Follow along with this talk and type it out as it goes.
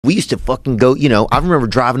We used to fucking go, you know, I remember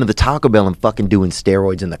driving to the Taco Bell and fucking doing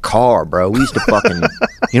steroids in the car, bro. We used to fucking,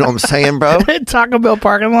 you know what I'm saying, bro? Taco Bell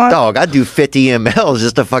parking lot? Dog, I do 50 mLs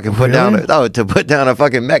just to fucking put down a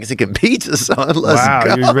fucking Mexican pizza, son. Let's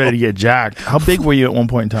go. You're ready to get jacked. How big were you at one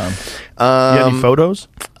point in time? You have any photos?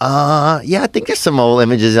 Yeah, I think there's some old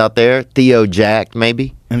images out there. Theo jacked,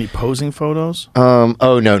 maybe. Any posing photos?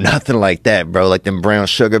 Oh no, nothing like that, bro. Like them brown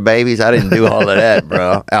sugar babies. I didn't do all of that,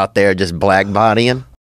 bro. Out there just black bodying.